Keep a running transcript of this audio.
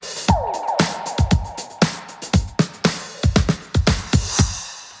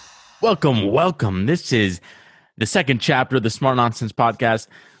Welcome. This is the second chapter of the Smart Nonsense podcast.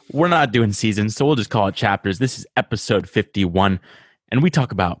 We're not doing seasons, so we'll just call it chapters. This is episode 51, and we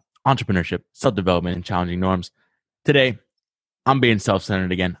talk about entrepreneurship, self-development, and challenging norms. Today, I'm being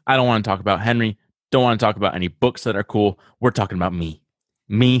self-centered again. I don't want to talk about Henry. Don't want to talk about any books that are cool. We're talking about me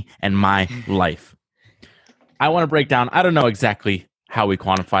and my life. I want to break down, I don't know exactly how we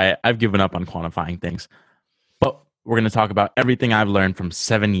quantify it. I've given up on quantifying things. But we're going to talk about everything I've learned from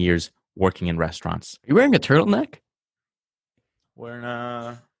 7 years working in restaurants. Are you wearing a turtleneck? Wearing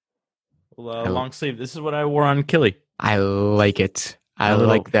a long sleeve. This is what I wore on Killy. I like it. I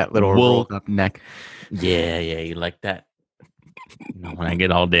like that little rolled up neck. Yeah, you like that? When I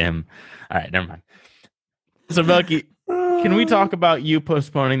get all dim. All right, never mind. So, Belky, can we talk about you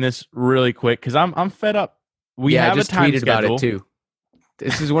postponing this really quick? Because I'm fed up. We have I just a time tweeted schedule. about it too.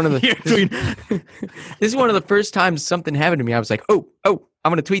 This is one of the this is one of the first times something happened to me. I was like, oh, I'm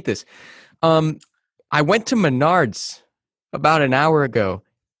going to tweet this. I went to Menards about an hour ago,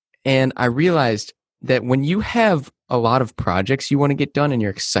 and I realized that when you have a lot of projects you want to get done and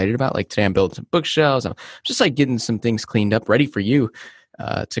you're excited about, like today I'm building some bookshelves, I'm just like getting some things cleaned up, ready for you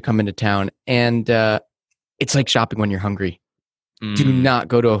to come into town. And it's like shopping when you're hungry. Do not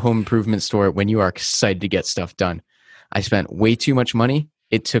go to a home improvement store when you are excited to get stuff done. I spent way too much money.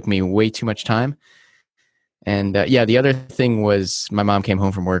 It took me way too much time. And the other thing was my mom came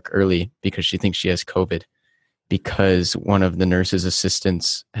home from work early because she thinks she has COVID because one of the nurse's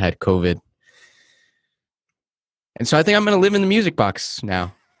assistants had COVID. And so I think I'm going to live in the music box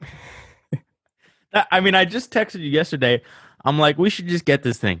now. I mean, I just texted you yesterday. I'm like, we should just get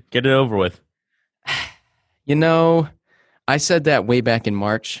this thing. Get it over with. You know, I said that way back in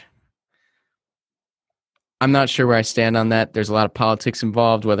March. I'm not sure where I stand on that. There's a lot of politics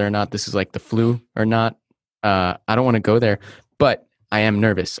involved, whether or not this is like the flu or not. I don't want to go there, but I am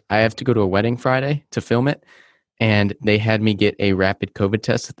nervous. I have to go to a wedding Friday to film it, and they had me get a rapid COVID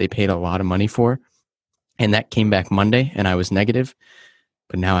test that they paid a lot of money for, and that came back Monday, and I was negative,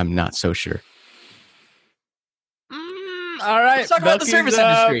 but now I'm not so sure. All right. Let's talk about the service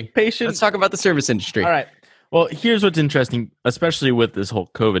industry. Let's talk about the service industry. All right. Well, here's what's interesting, especially with this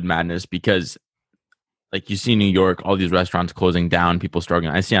whole COVID madness, because like you see New York, all these restaurants closing down, people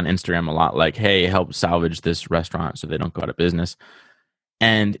struggling. I see on Instagram a lot like, hey, help salvage this restaurant so they don't go out of business.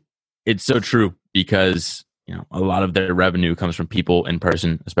 And it's so true because, you know, a lot of their revenue comes from people in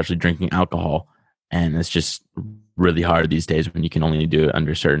person, especially drinking alcohol. And it's just really hard these days when you can only do it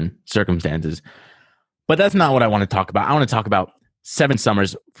under certain circumstances. But that's not what I want to talk about. I want to talk about 7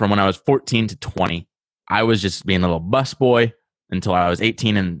 summers from when I was 14 to 20. I was just being a little busboy until I was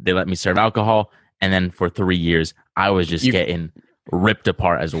 18 and they let me serve alcohol. And then for 3 years, I was just getting ripped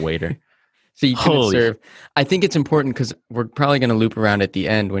apart as a waiter. So you couldn't serve. I think it's important because we're probably going to loop around at the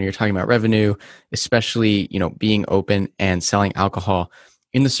end when you're talking about revenue, especially, you know, being open and selling alcohol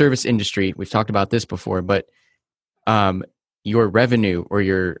in the service industry. We've talked about this before, but your revenue or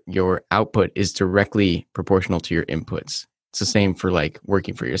your output is directly proportional to your inputs. It's the same for like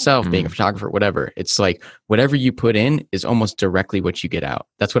working for yourself, being a photographer, whatever. It's like whatever you put in is almost directly what you get out.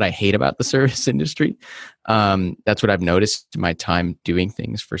 That's what I hate about the service industry. That's what I've noticed in my time doing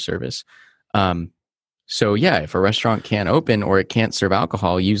things for service. So yeah, if a restaurant can't open or it can't serve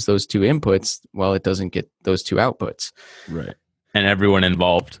alcohol, use those 2 inputs. Well, it doesn't get those 2 outputs. Right. And everyone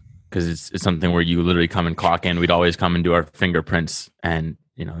involved, because it's something where you literally come and clock in. We'd always come and do our fingerprints and,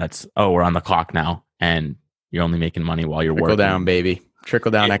 you know, that's, we're on the clock now. And you're only making money while you're working. Trickle down, baby.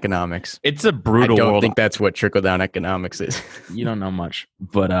 Trickle down economics. It's a brutal world. I don't think that's what trickle down economics is. You don't know much,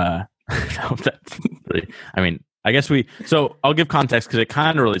 but no, that's really, I mean, I guess so I'll give context because it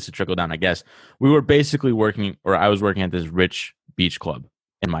kind of relates to trickle down, I guess. We were basically I was working at this rich beach club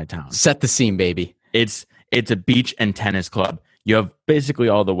in my town. Set the scene, baby. It's a beach and tennis club. You have basically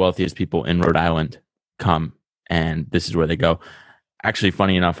all the wealthiest people in Rhode Island come, and this is where they go. Actually,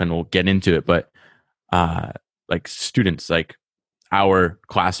 funny enough, and we'll get into it, but like students, like our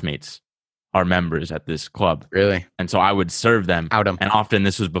classmates are members at this club. Really? And so I would serve them. Out them. And often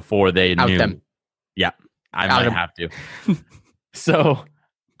this was before they Out knew. them. Yeah, I might have to. So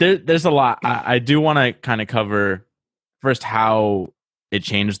there's a lot. I do want to kind of cover first how it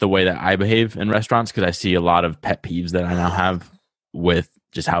changed the way that I behave in restaurants, because I see a lot of pet peeves that I now have with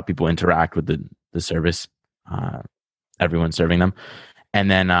just how people interact with the service, everyone serving them.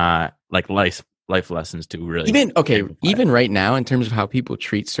 And then like life lessons too, really. Even right now, in terms of how people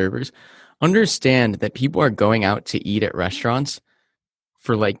treat servers, understand that people are going out to eat at restaurants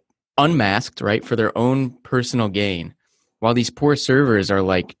for like unmasked, right, for their own personal gain, while these poor servers are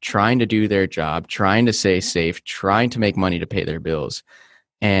like trying to do their job, trying to stay safe, trying to make money to pay their bills.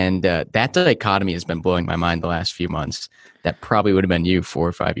 And that dichotomy has been blowing my mind the last few months. That probably would have been you 4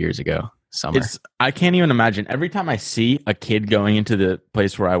 or 5 years ago, summer. I can't even imagine. Every time I see a kid going into the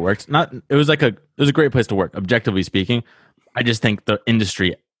place where I worked, it was a great place to work, objectively speaking. I just think the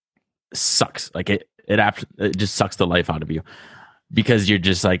industry sucks. Like it just sucks the life out of you because you're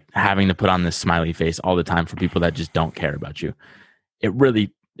just like having to put on this smiley face all the time for people that just don't care about you.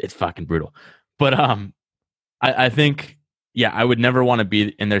 It's fucking brutal. But I think, yeah, I would never want to be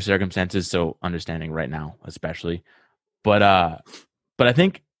in their circumstances. So understanding right now, especially, but I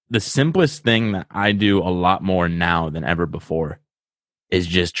think the simplest thing that I do a lot more now than ever before is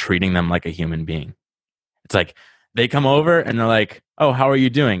just treating them like a human being. It's like they come over and they're like, "Oh, how are you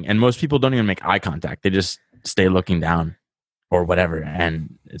doing?" And most people don't even make eye contact. They just stay looking down or whatever.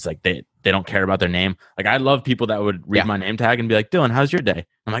 And it's like they don't care about their name. Like I love people that would read my name tag and be like, "Dylan, how's your day?"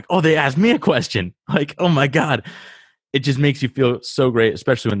 I'm like, "Oh, they asked me a question." Like, oh my God. It just makes you feel so great,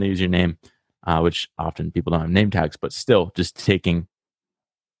 especially when they use your name, which often people don't have name tags, but still just taking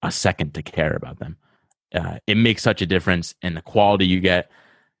a second to care about them. It makes such a difference in the quality you get.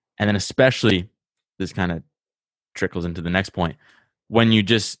 And then especially, this kind of trickles into the next point, when you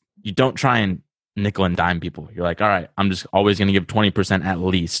don't try and nickel and dime people. You're like, all right, I'm just always going to give 20% at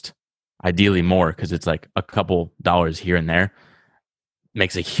least, ideally more, because it's like a couple dollars here and there.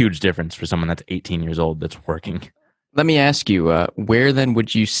 Makes a huge difference for someone that's 18 years old that's working. Let me ask you, where then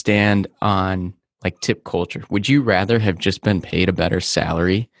would you stand on like tip culture? Would you rather have just been paid a better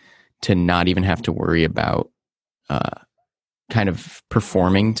salary to not even have to worry about kind of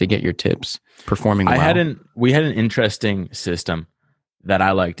performing to get your tips, performing well? We had an interesting system that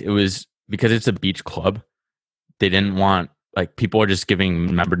I liked. It was because it's a beach club. They didn't want, like, people are just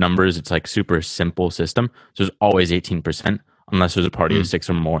giving member numbers. It's like super simple system. So it's always 18% unless there's a party of 6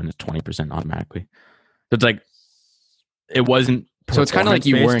 or more, and it's 20% automatically. So it's like, it wasn't. So it's kind of like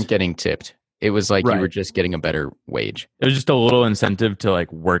you weren't getting tipped. It was like you were just getting a better wage. It was just a little incentive to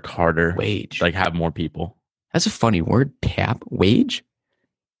like work harder. Wage. Like have more people. That's a funny word. Tap. Wage?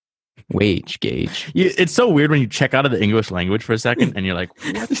 Wage gauge. It's so weird when you check out of the English language for a second and you're like,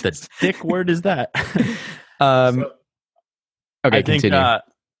 what the dick word is that? Okay, I continue. think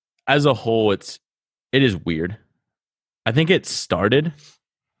as a whole, it is weird. I think it started.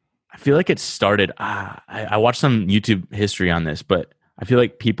 I feel like it started. I watched some YouTube history on this, but I feel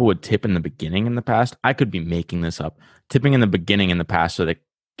like people would tip in the beginning in the past. I could be making this up. Tipping in the beginning in the past so they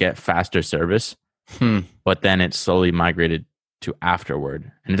get faster service. But then it slowly migrated to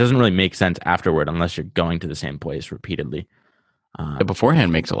afterward. And it doesn't really make sense afterward unless you're going to the same place repeatedly. The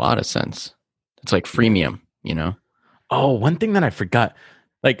beforehand makes a lot of sense. It's like freemium, you know? Oh, one thing that I forgot.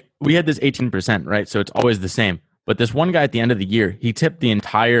 Like, we had this 18%, right? So it's always the same. But this one guy at the end of the year, he tipped the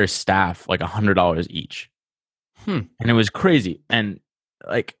entire staff like $100 each. And it was crazy. And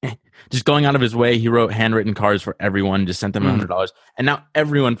like, just going out of his way, he wrote handwritten cards for everyone, just sent them $100. And now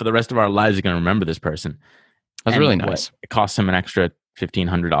everyone for the rest of our lives is going to remember this person. That's really nice. It costs him an extra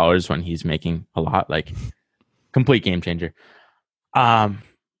 $1,500 when he's making a lot. Like, complete game changer.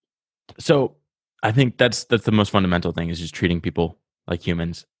 So I think that's the most fundamental thing, is just treating people like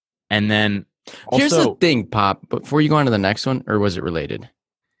humans. And then also, here's the thing, Pop, before you go on to the next one, or was it related?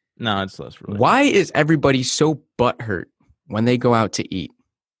 No, it's less related. Why is everybody so butthurt when they go out to eat?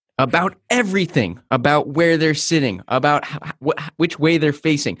 About everything, about where they're sitting, about which way they're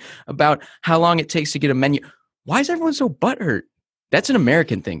facing, about how long it takes to get a menu. Why is everyone so butthurt? That's an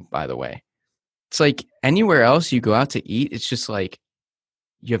American thing, by the way. It's like anywhere else you go out to eat, it's just like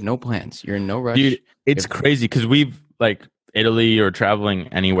you have no plans. You're in no rush. Dude, it's crazy because we've, like, Italy or traveling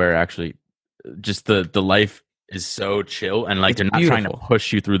anywhere, actually, just the life is so chill, and like they're not trying to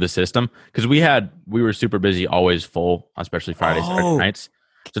push you through the system, because we were super busy, always full, especially Fridays, Saturday nights.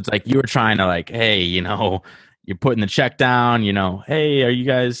 So it's like you were trying to, like, hey, you know, you're putting the check down, you know, hey, are you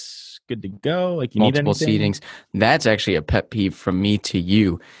guys good to go? Like, you multiple need anything? seatings. That's actually a pet peeve from me to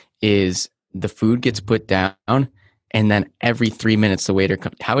you, is the food gets put down and then every 3 minutes the waiter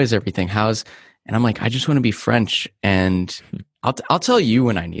comes, how is everything? And I'm like, I just want to be French, and I'll tell you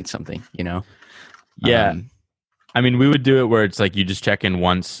when I need something, you know? Yeah. I mean, we would do it where it's like you just check in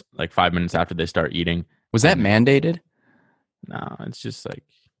once, like 5 minutes after they start eating. Was that mandated? No, it's just like,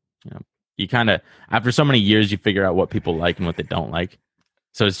 you know, you kind of, after so many years, you figure out what people like and what they don't like.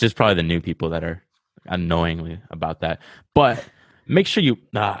 So it's just probably the new people that are annoyingly about that. But make sure you,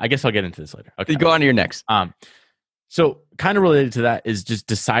 I guess I'll get into this later. Okay. You go on to your next. So kind of related to that is just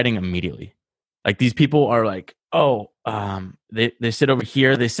deciding immediately. Like, these people are like, oh, they sit over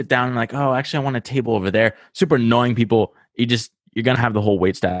here, they sit down and like, oh, actually I want a table over there. Super annoying people. You're going to have the whole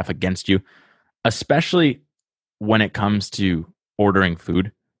wait staff against you, especially when it comes to ordering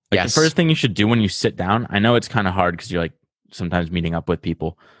food. Like Yes. the first thing you should do when you sit down, I know it's kind of hard because you're like sometimes meeting up with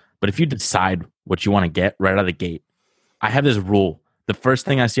people, but if you decide what you want to get right out of the gate, I have this rule. The first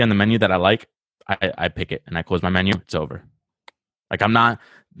thing I see on the menu that I like, I pick it and I close my menu. It's over. Like I'm not,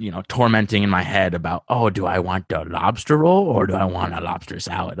 tormenting in my head about, oh, do I want the lobster roll or do I want a lobster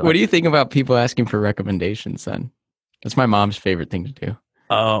salad? What do you think about people asking for recommendations then? That's my mom's favorite thing to do.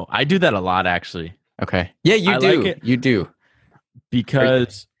 Oh, I do that a lot actually. Okay. Yeah, you I do. like it. You do.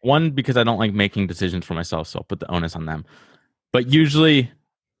 Because I don't like making decisions for myself, so I'll put the onus on them. But usually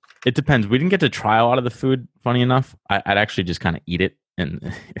it depends. We didn't get to try a lot of the food, funny enough. I'd actually just kind of eat it,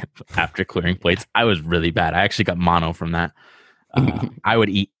 and after clearing plates, I was really bad. I actually got mono from that. I would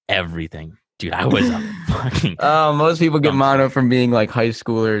eat everything. Dude, I was a fucking... most people get mono from being like high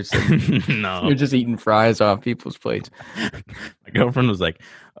schoolers. No. You're just eating fries off people's plates. My girlfriend was like,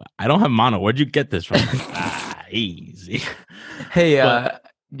 I don't have mono. Where'd you get this from? Easy. Hey,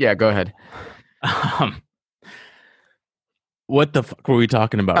 yeah, go ahead. What the fuck were we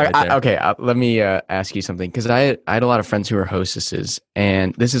talking about right there? Okay, let me ask you something. Because I had a lot of friends who are hostesses.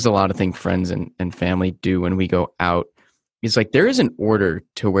 And this is a lot of things friends and family do when we go out. It's like there is an order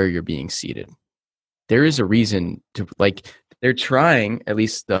to where you're being seated. There is a reason to, like, they're trying, at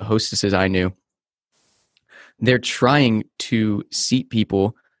least the hostesses I knew, they're trying to seat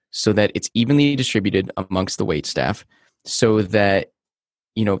people so that it's evenly distributed amongst the wait staff, so that,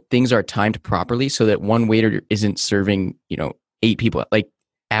 things are timed properly, so that one waiter isn't serving, 8 people, like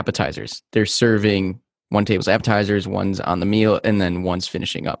appetizers. They're serving one table's appetizers, one's on the meal, and then one's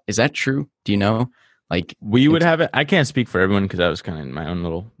finishing up. Is that true? Do you know? Like we would have it. I can't speak for everyone because I was kind of in my own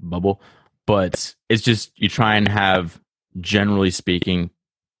little bubble, but it's just you try and have, generally speaking,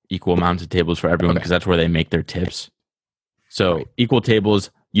 equal amounts of tables for everyone because that's where they make their tips. So equal tables,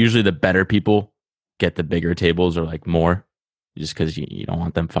 usually the better people get the bigger tables or like more, just because you don't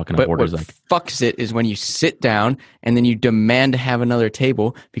want them fucking up orders. What fucks it is when you sit down and then you demand to have another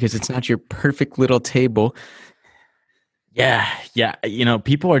table because it's not your perfect little table. Yeah.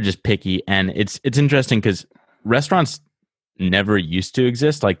 People are just picky, and it's interesting because restaurants never used to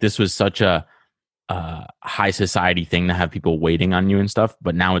exist. Like this was such a high society thing to have people waiting on you and stuff,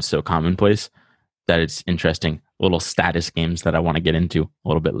 but now it's so commonplace that it's interesting. Little status games that I want to get into a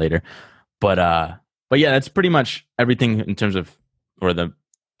little bit later, but yeah, that's pretty much everything in terms of, or the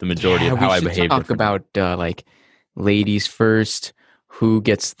majority of how I behave. Talk about like ladies first. Who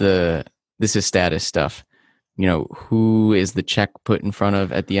gets this is status stuff. Who is the check put in front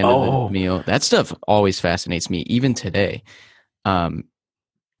of at the end of the meal? That stuff always fascinates me, even today.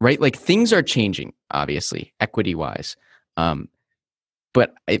 Right? Like things are changing, obviously, equity-wise.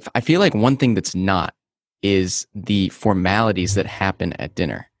 But I feel like one thing that's not is the formalities that happen at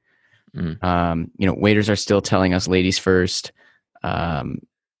dinner. Waiters are still telling us ladies first.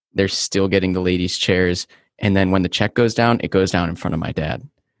 They're still getting the ladies' chairs. And then when the check goes down, it goes down in front of my dad.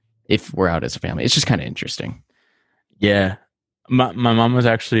 If we're out as a family, it's just kind of interesting. Yeah. My mom was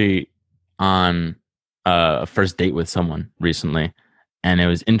actually on a first date with someone recently, and it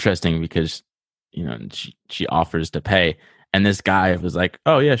was interesting because, she offers to pay, and this guy was like,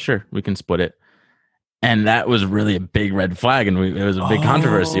 oh yeah, sure, we can split it. And that was really a big red flag, and it was a big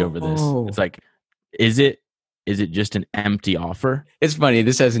controversy over this. It's like, is it just an empty offer? It's funny.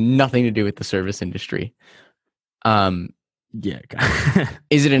 This has nothing to do with the service industry. Yeah.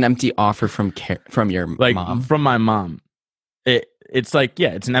 Is it an empty offer from your mom? From my mom. It's like,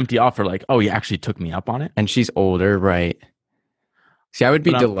 yeah, it's an empty offer. Like, oh, you actually took me up on it. And she's older, right? See, I would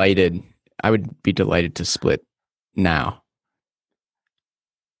be delighted. I would be delighted to split now.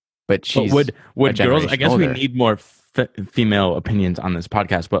 But she's would girls? I guess older. we need more female opinions on this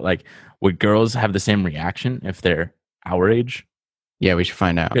podcast. But like, would girls have the same reaction if they're our age? Yeah, we should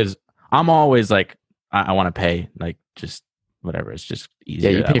find out. Because I'm always like, I want to pay. Like, just whatever. It's just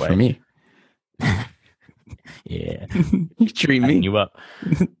easier. Yeah, you pay for me. Yeah, you treat me. You up.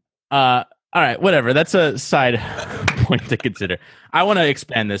 All right, whatever. That's a side point to consider. I want to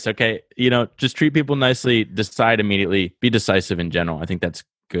expand this. Okay, just treat people nicely. Decide immediately. Be decisive in general. I think that's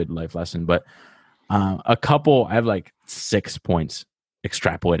good life lesson. But I have like 6 points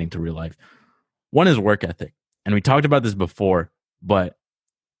extrapolating to real life. One is work ethic, and we talked about this before. But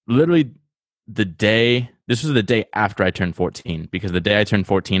literally, this was the day after I turned 14, because the day I turned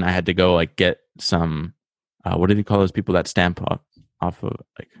 14, I had to go like get some. What do they call those people that stamp off of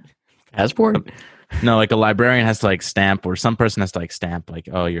like passport? No, like a librarian has to like stamp, or some person has to like stamp like,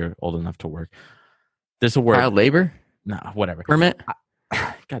 oh, you're old enough to work. This will work. Child labor? No, whatever. Permit?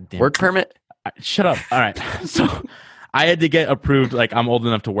 God damn. Work permit? Shut up. All right. So I had to get approved. Like I'm old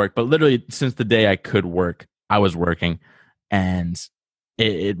enough to work, but literally since the day I could work, I was working, and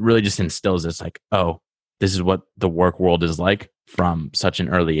it really just instills this like, oh, this is what the work world is like from such an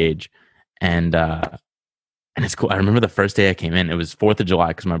early age. And it's cool. I remember the first day I came in, it was 4th of July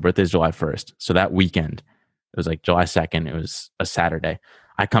because my birthday is July 1st. So that weekend, it was like July 2nd. It was a Saturday.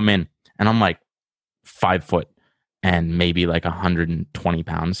 I come in and I'm like 5 foot and maybe like 120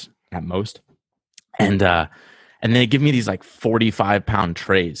 pounds at most. And they give me these like 45-pound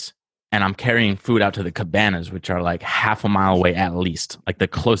trays, and I'm carrying food out to the cabanas, which are like half a mile away at least, like the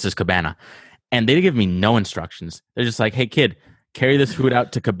closest cabana. And they give me no instructions. They're just like, hey kid, carry this food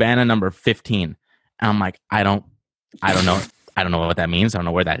out to cabana number 15. And I'm like, I don't know. I don't know what that means. I don't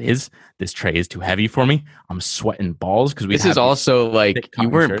know where that is. This tray is too heavy for me. I'm sweating balls because this is also like you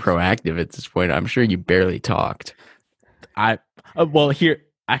weren't proactive at this point. I'm sure you barely talked. Well, here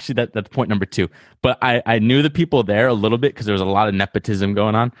actually that's point number 2. But I knew the people there a little bit because there was a lot of nepotism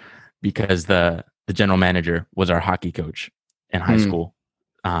going on because the general manager was our hockey coach in high school.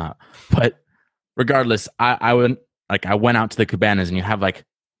 But regardless, I went out to the cabanas, and you have like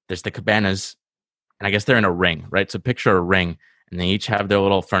there's the cabanas. And I guess they're in a ring, right? So picture a ring, and they each have their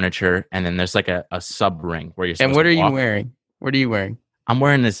little furniture, and then there's like a sub ring where you're supposed to walk. And what are you wearing? What are you wearing? I'm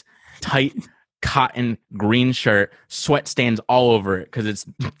wearing this tight cotton green shirt, sweat stains all over it because it's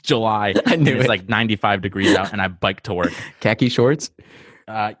July. I knew it's like 95 degrees out, and I bike to work. Khaki shorts?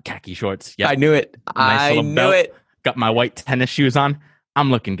 Khaki shorts. Yeah, I knew it. Nice I knew it. Got my white tennis shoes on.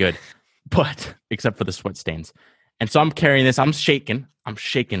 I'm looking good, but except for the sweat stains. And so I'm carrying this. I'm shaking,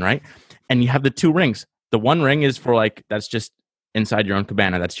 right? And you have the 2 rings. The one ring is for like, that's just inside your own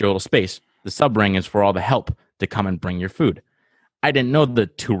cabana. That's your little space. The sub ring is for all the help to come and bring your food. I didn't know the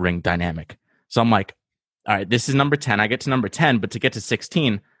 2 ring dynamic. So I'm like, all right, this is number 10. I get to number 10, but to get to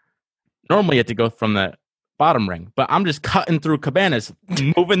 16, normally you have to go from the bottom ring. But I'm just cutting through cabanas,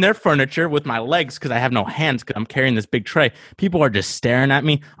 moving their furniture with my legs because I have no hands because I'm carrying this big tray. People are just staring at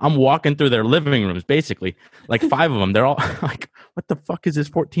me. I'm walking through their living rooms, basically. Like 5 of them. They're all like, what the fuck is this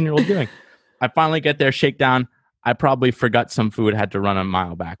 14-year-old doing? I finally get there, shakedown. I probably forgot some food, had to run a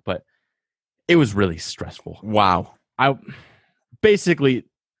mile back, but it was really stressful. Wow. I basically,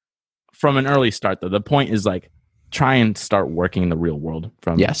 from an early start, though, the point is like, try and start working in the real world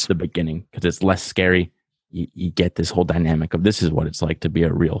from the beginning because it's less scary. You get this whole dynamic of this is what it's like to be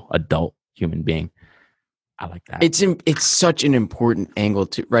a real adult human being. I like that. It's such an important angle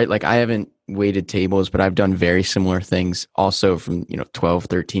to, right? Like I haven't waited tables, but I've done very similar things also from, 12,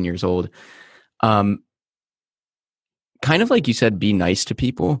 13 years old. Kind of like you said, be nice to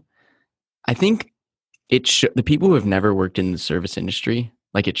people. I think the people who have never worked in the service industry,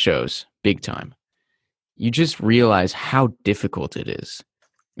 like it shows big time. You just realize how difficult it is.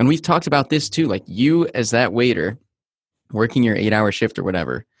 And we've talked about this too. Like you as that waiter working your 8-hour shift or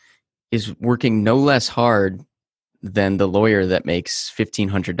whatever is working no less hard than the lawyer that makes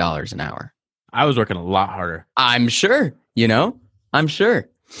 $1,500 an hour. I was working a lot harder. I'm sure, I'm sure.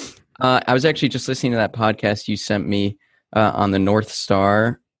 I was actually just listening to that podcast you sent me on the North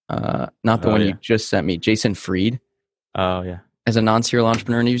Star, not the one you just sent me, Jason Fried. Oh, yeah. As a non-serial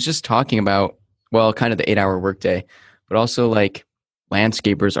entrepreneur. And he was just talking about, well, kind of the 8-hour workday, but also like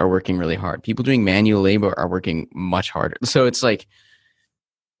landscapers are working really hard. People doing manual labor are working much harder. So it's like,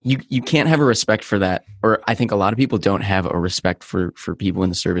 you can't have a respect for that. Or I think a lot of people don't have a respect for people in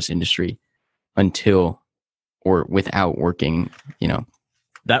the service industry until or without working,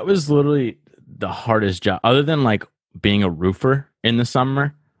 That was literally the hardest job other than like being a roofer in the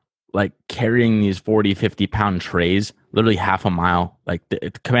summer, like carrying these 40, 50 pound trays, literally half a mile. Like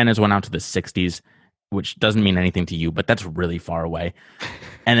the cabanas went out to the 60s, which doesn't mean anything to you, but that's really far away.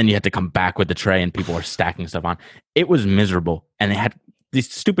 And then you had to come back with the tray and people were stacking stuff on. It was miserable. And they had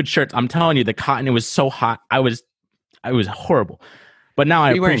these stupid shirts. I'm telling you, the cotton, it was so hot. I was horrible. But now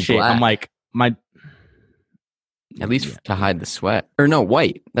I appreciate it. I'm like, at least to hide the sweat. Or no,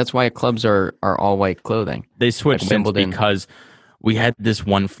 white. That's why clubs are all white clothing. They switched like because we had this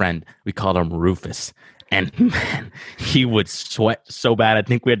one friend. We called him Rufus. And man, he would sweat so bad. I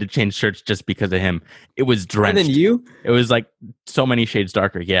think we had to change shirts just because of him. It was drenched. More than you? It was like so many shades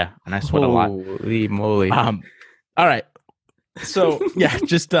darker. Yeah. And I sweat a lot. Holy moly. All right. So yeah,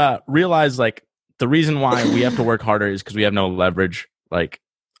 just realize like the reason why we have to work harder is because we have no leverage. Like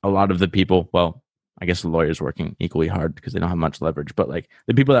a lot of the people, well, I guess the lawyers working equally hard because they don't have much leverage. But like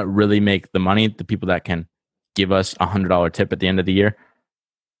the people that really make the money, the people that can give us $100 tip at the end of the year,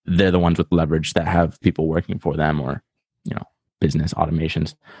 they're the ones with leverage that have people working for them or, business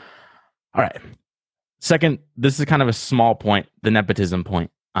automations. All right. Second, this is kind of a small point, the nepotism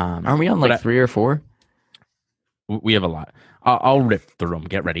point. Aren't we on like 3 or 4? We have a lot. I'll rip the room.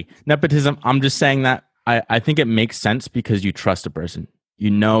 Get ready. Nepotism. I'm just saying that I think it makes sense because you trust a person. You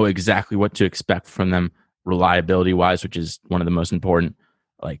know exactly what to expect from them reliability wise, which is one of the most important,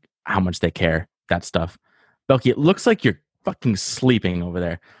 like how much they care, that stuff. Belky, it looks like you're fucking sleeping over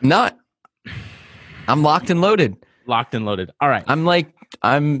there. Not. I'm locked and loaded. Locked and loaded. All right.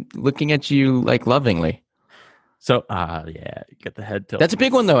 I'm looking at you like lovingly. So, yeah, get the head tilt. That's a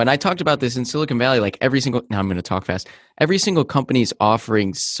big one though. And I talked about this in Silicon Valley, like now I'm going to talk fast. Every single company's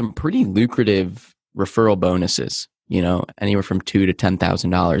offering some pretty lucrative referral bonuses, anywhere from $2,000 to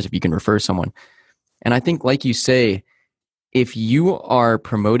 $10,000 if you can refer someone. And I think, like you say, if you are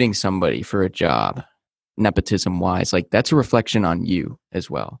promoting somebody for a job, nepotism wise, like that's a reflection on you as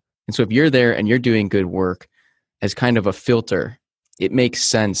well. And so if you're there and you're doing good work as kind of a filter, it makes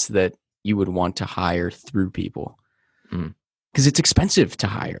sense that you would want to hire through people because it's expensive to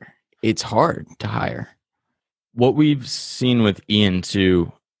hire. It's hard to hire. What we've seen with Ian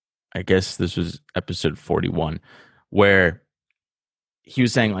too, I guess this was episode 41, where he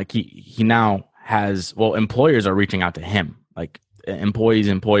was saying like he now has, employers are reaching out to him, like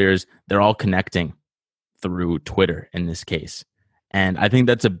employers, they're all connecting through Twitter in this case. And I think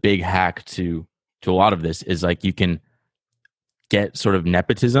that's a big hack to a lot of this is like you can get sort of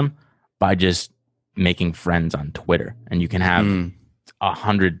nepotism by just making friends on Twitter, and you can have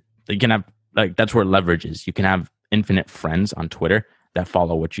 100. You can have that's where leverage is. You can have infinite friends on Twitter that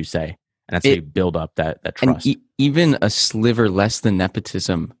follow what you say, and that's how you build up that trust. And even a sliver less than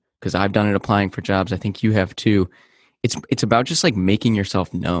nepotism, because I've done it applying for jobs. I think you have too. It's about just like making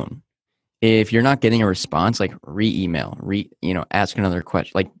yourself known. If you're not getting a response, like re-email, ask another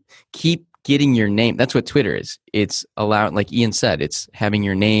question. Like keep getting your name. That's what Twitter is. It's allowed, like Ian said, it's having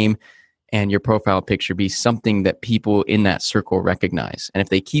your name and your profile picture be something that people in that circle recognize. And if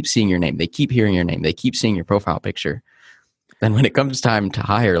they keep seeing your name, they keep hearing your name, they keep seeing your profile picture, then when it comes time to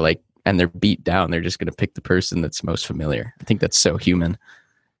hire, and they're beat down, they're just going to pick the person that's most familiar. I think that's so human.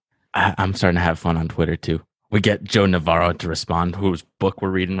 I'm starting to have fun on Twitter too. We get Joe Navarro to respond, whose book we're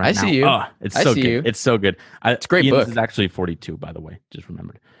reading right now. I see you. Oh, it's so good. You. It's so good. It's a great book. This is actually 42, by the way. Just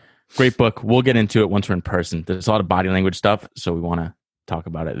remembered. Great book. We'll get into it once we're in person. There's a lot of body language stuff, so we want to talk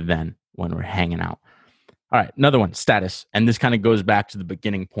about it then when we're hanging out. All right, another one, status. And this kind of goes back to the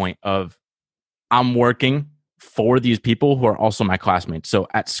beginning point of I'm working for these people who are also my classmates. So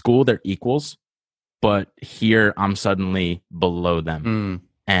at school, they're equals, but here I'm suddenly below them.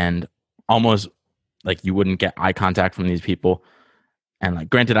 And almost like you wouldn't get eye contact from these people. And like,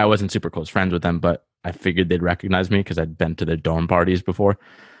 granted, I wasn't super close friends with them, but I figured they'd recognize me because I'd been to their dorm parties before.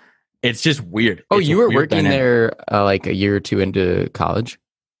 It's just weird. Oh, you were working there like a year or two into college?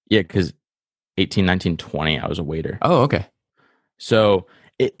 Yeah, because 18, 19, 20, I was a waiter. Oh, okay. So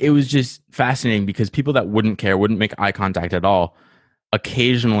it was just fascinating because people that wouldn't care, wouldn't make eye contact at all,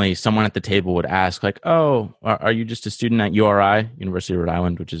 occasionally someone at the table would ask like, oh, are you just a student at URI, University of Rhode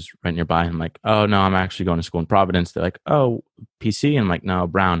Island, which is right nearby? And I'm like, oh, no, I'm actually going to school in Providence. They're like, oh, PC? And I'm like, no,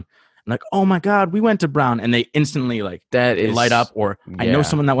 Brown. I'm like, oh my God, we went to Brown. And they instantly light up. Or I know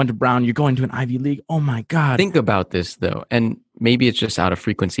someone that went to Brown. You're going to an Ivy League. Oh my God. Think about this though. And maybe it's just out of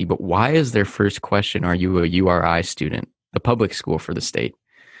frequency, but why is their first question, are you a URI student? The public school for the state.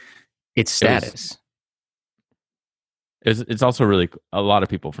 It's status. It's also really a lot of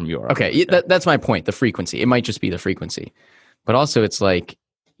people from URI. Okay. That's my point. The frequency. It might just be the frequency, but also it's like,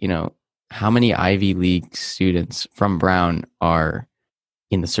 how many Ivy League students from Brown are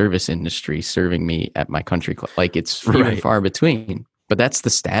in the service industry serving me at my country club? Like it's few and far between, but that's the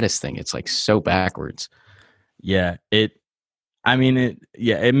status thing. It's like so backwards. Yeah. It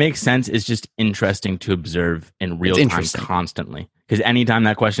makes sense. It's just interesting to observe in real time constantly. Because anytime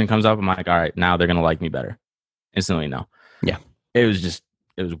that question comes up, I'm like, all right, now they're going to like me better. Instantly no. Yeah. It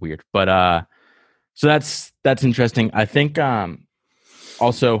was weird. But so that's interesting. I think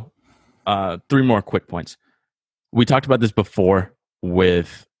also 3 more quick points. We talked about this before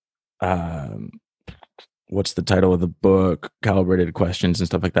with what's the title of the book? Calibrated questions and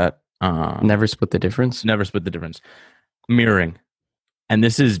stuff like that. Never Split the Difference. Never Split the Difference. Mirroring. And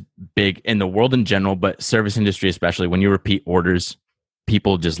this is big in the world in general, but service industry especially. When you repeat orders,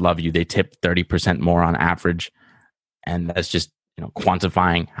 people just love you. They tip 30% more on average. And that's just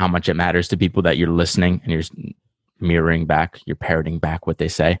quantifying how much it matters to people that you're listening and you're mirroring back, you're parroting back what they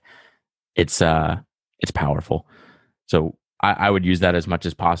say. It's powerful. So I would use that as much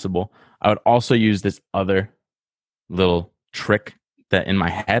as possible. I would also use this other little trick that in my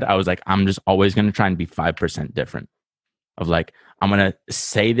head, I was like, I'm just always going to try and be 5% different. Of like, I'm going to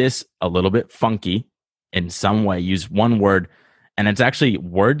say this a little bit funky in some way, use one word. And it's actually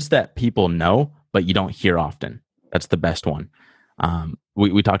words that people know, but you don't hear often. That's the best one.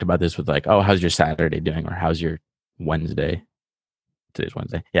 We talked about this with like, oh, how's your Saturday doing? Or how's your Wednesday? today's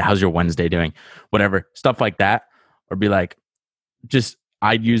Wednesday. Yeah, how's your Wednesday doing? Whatever, stuff like that. Or be like, just,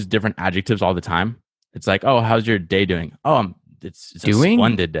 I'd use different adjectives all the time. It's like, oh, how's your day doing? Oh, it's Doing? a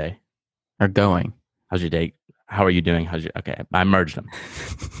splendid day. Or going. How's your day? How are you doing? Okay, I merged them.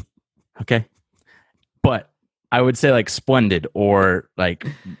 Okay. But I would say like splendid or like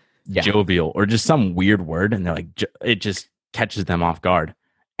jovial or just some weird word. And they're like, it just catches them off guard.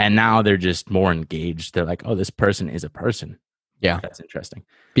 And now they're just more engaged. They're like, oh, this person is a person. Yeah. That's interesting.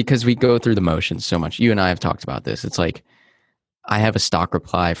 Because we go through the motions so much. You and I have talked about this. It's like, I have a stock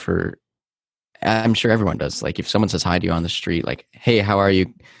reply for, I'm sure everyone does. Like if someone says hi to you on the street, like, hey, how are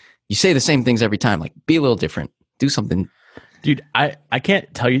you? You say the same things every time. Like, be a little different. Do something. Dude, I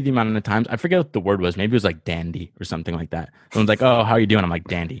can't tell you the amount of times. I forget what the word was. Maybe it was like dandy or something like that. Someone's like, oh, how are you doing? I'm like,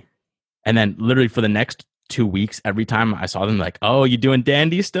 dandy. And then literally for the next 2 weeks, every time I saw them, like, oh, you doing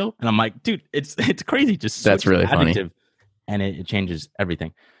dandy still? And I'm like, dude, it's crazy. Just that's really funny. And it changes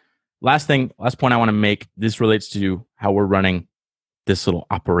everything. Last point I want to make. This relates to how we're running this little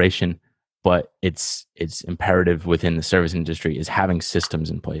operation, but it's imperative within the service industry is having systems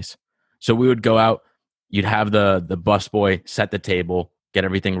in place. So we would go out, you'd have the busboy set the table, get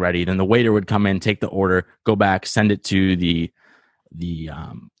everything ready. Then the waiter would come in, take the order, go back, send it to the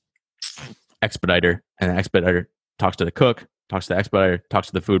expediter, and the expediter talks to the cook, talks to the expediter, talks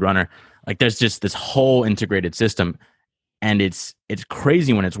to the food runner. Like there's just this whole integrated system, and it's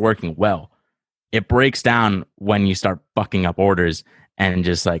crazy when it's working well. It breaks down when you start fucking up orders and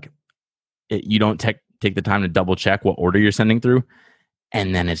just like you don't take the time to double check what order you're sending through,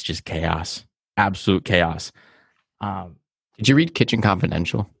 and then it's just chaos, absolute chaos. Did you read Kitchen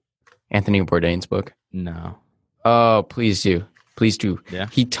Confidential, Anthony Bourdain's book? No. Oh, please do. Yeah.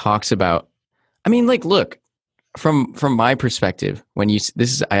 He talks about, I mean, like, look, from my perspective,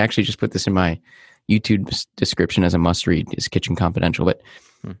 I actually just put this in my YouTube description as a must read, is Kitchen Confidential. But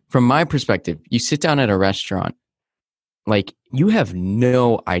from my perspective, you sit down at a restaurant, like you have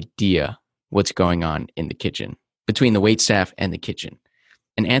no idea what's going on in the kitchen between the waitstaff and the kitchen.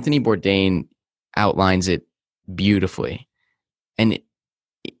 And Anthony Bourdain outlines it beautifully. And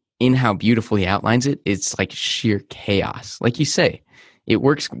in how beautifully he outlines it, it's like sheer chaos. Like you say, it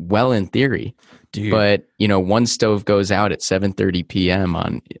works well in theory. Dude. But, one stove goes out at 7:30 p.m.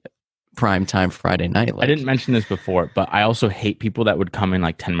 on prime time Friday night. I didn't mention this before, but I also hate people that would come in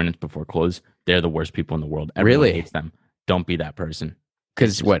like 10 minutes before close. They're the worst people in the world. Everyone really hates them. Don't be that person.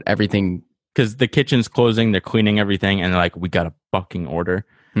 Because everything... Because the kitchen's closing, they're cleaning everything, and they're like, we got a fucking order.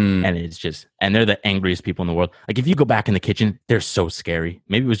 And it's just... And they're the angriest people in the world. Like, if you go back in the kitchen, they're so scary.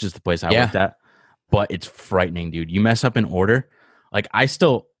 Maybe it was just the place I worked at, but it's frightening, dude. You mess up an order. Like, I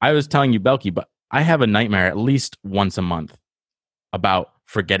was telling you, Belky, but I have a nightmare at least once a month about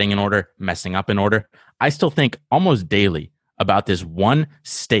forgetting an order, messing up an order. I still think almost daily about this one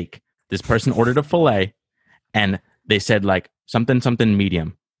steak. This person ordered a filet, and they said like something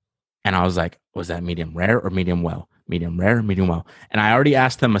medium. And I was like, was that medium rare or medium well? Medium rare, medium well. And I already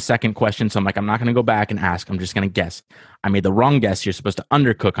asked them a second question. So I'm like, I'm not going to go back and ask. I'm just going to guess. I made the wrong guess. You're supposed to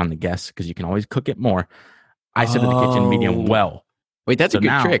undercook on the guess because you can always cook it more. I said to the kitchen, medium well. Wait, that's a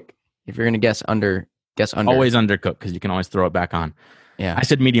good trick. If you're going to guess under. Always undercook because you can always throw it back on. Yeah. I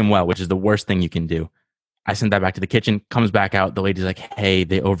said medium well, which is the worst thing you can do. I sent that back to the kitchen, comes back out. The lady's like, hey,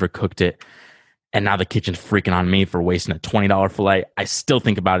 they overcooked it. And now the kitchen's freaking on me for wasting a $20 filet. I still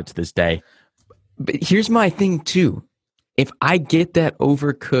think about it to this day. But here's my thing too. If I get that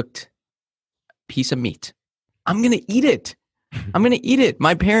overcooked piece of meat, I'm going to eat it.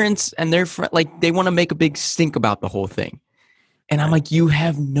 My parents and their friends, like, they want to make a big stink about the whole thing. And I'm like, you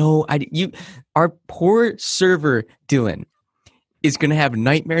have no idea. Our poor server, Dylan, is going to have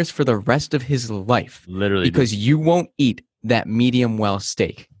nightmares for the rest of his life. Literally. Because you won't eat that medium well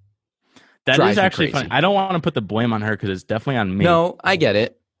steak. That is actually funny. I don't want to put the blame on her because it's definitely on me. No, I get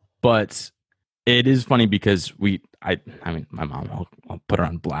it. But it is funny because I mean, my mom, I'll put her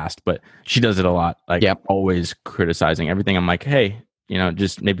on blast, but she does it a lot. Like, always criticizing everything. I'm like, hey,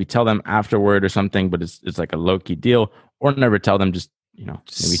 just maybe tell them afterward or something, but it's like a low-key deal. Or never tell them, just,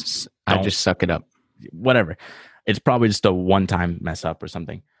 maybe I just suck it up. Whatever. It's probably just a one-time mess up or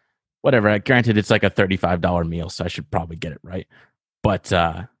something. Whatever. Granted, it's like a $35 meal, so I should probably get it right. But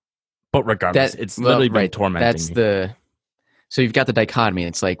regardless, it's literally been tormenting me. So you've got the dichotomy.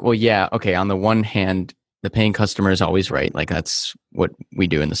 It's like, well, yeah, okay, on the one hand, the paying customer is always right. Like, that's what we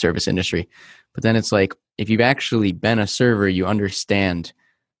do in the service industry. But then it's like, if you've actually been a server, you understand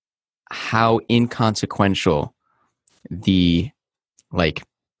how inconsequential the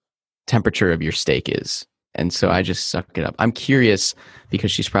temperature of your steak is. And so I just suck it up. I'm curious because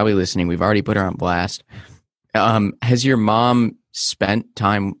she's probably listening. We've already put her on blast. Has your mom spent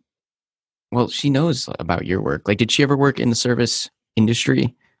time? Well, she knows about your work. Like, did she ever work in the service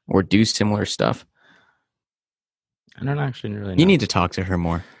industry or do similar stuff? I don't actually really know. You need to talk to her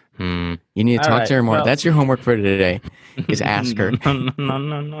more. Hmm. You need to All talk right, to her more. well- That's your homework for today. Is ask her.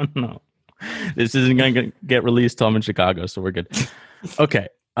 No. This isn't going to get released till I'm in Chicago, so we're good. Okay.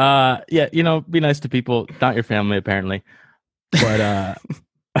 Yeah, be nice to people, not your family, apparently. But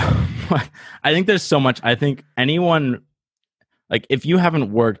I think there's so much. I think anyone, like, if you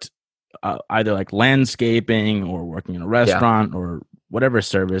haven't worked either like landscaping or working in a restaurant or whatever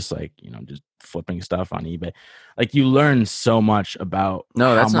service, like, just flipping stuff on eBay, like, you learn so much about.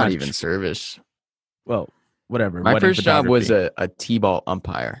 No, that's how not much, even service. Well, whatever. My wedding first job was photography. a T-ball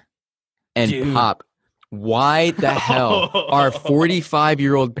umpire. And Dude. Pop, why the hell are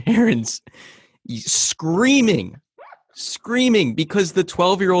 45-year-old parents screaming because the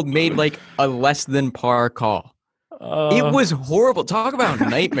 12-year-old made like a less than par call? It was horrible. Talk about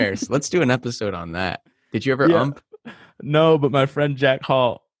nightmares. Let's do an episode on that. Did you ever ump? No, but my friend Jack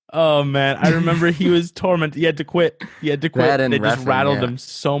Hall. Oh man, I remember he was tormented. He had to quit. That and They just reffing, rattled yeah. him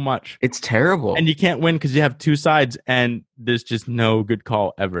so much. It's terrible. And you can't win because you have two sides, and there's just no good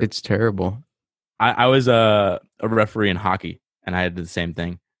call ever. It's terrible. I was a referee in hockey, and I had the same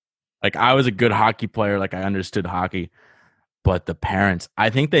thing. Like, I was a good hockey player. Like, I understood hockey. But the parents,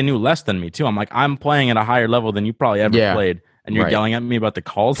 I think they knew less than me, too. I'm like, I'm playing at a higher level than you probably ever played. And you're yelling at me about the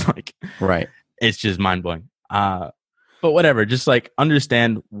calls. Like, right. It's just mind-blowing. But whatever. Just, like,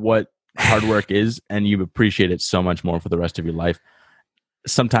 understand what hard work is, and you appreciate it so much more for the rest of your life.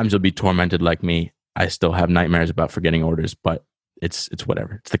 Sometimes you'll be tormented like me. I still have nightmares about forgetting orders, but it's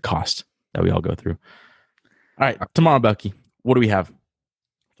whatever. It's the cost that we all go through. All right. Tomorrow, Becky, what do we have?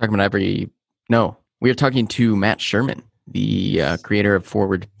 Talking about we are talking to Matt Sherman, the creator of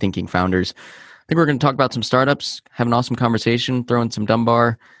Forward Thinking Founders. I think we're going to talk about some startups, have an awesome conversation, throw in some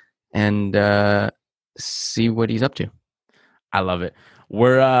Dunbar, and see what he's up to. I love it.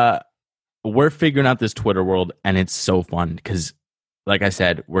 We're figuring out this Twitter world, and it's so fun because, like I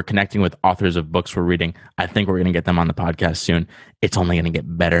said, we're connecting with authors of books we're reading. I think we're going to get them on the podcast soon. It's only going to get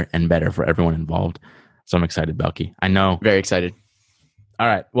better and better for everyone involved. So I'm excited, Belky. I know. Very excited. All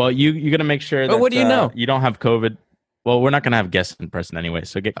right. Well, you got to make sure that what do you know? You don't have COVID. Well, we're not going to have guests in person anyway,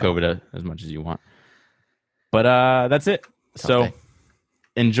 so get COVID as much as you want. But that's it. So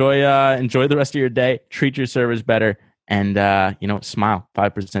enjoy the rest of your day. Treat your servers better, and smile.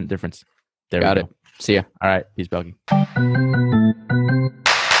 5% difference. There we go. Got it. See ya. All right. Peace, Belky.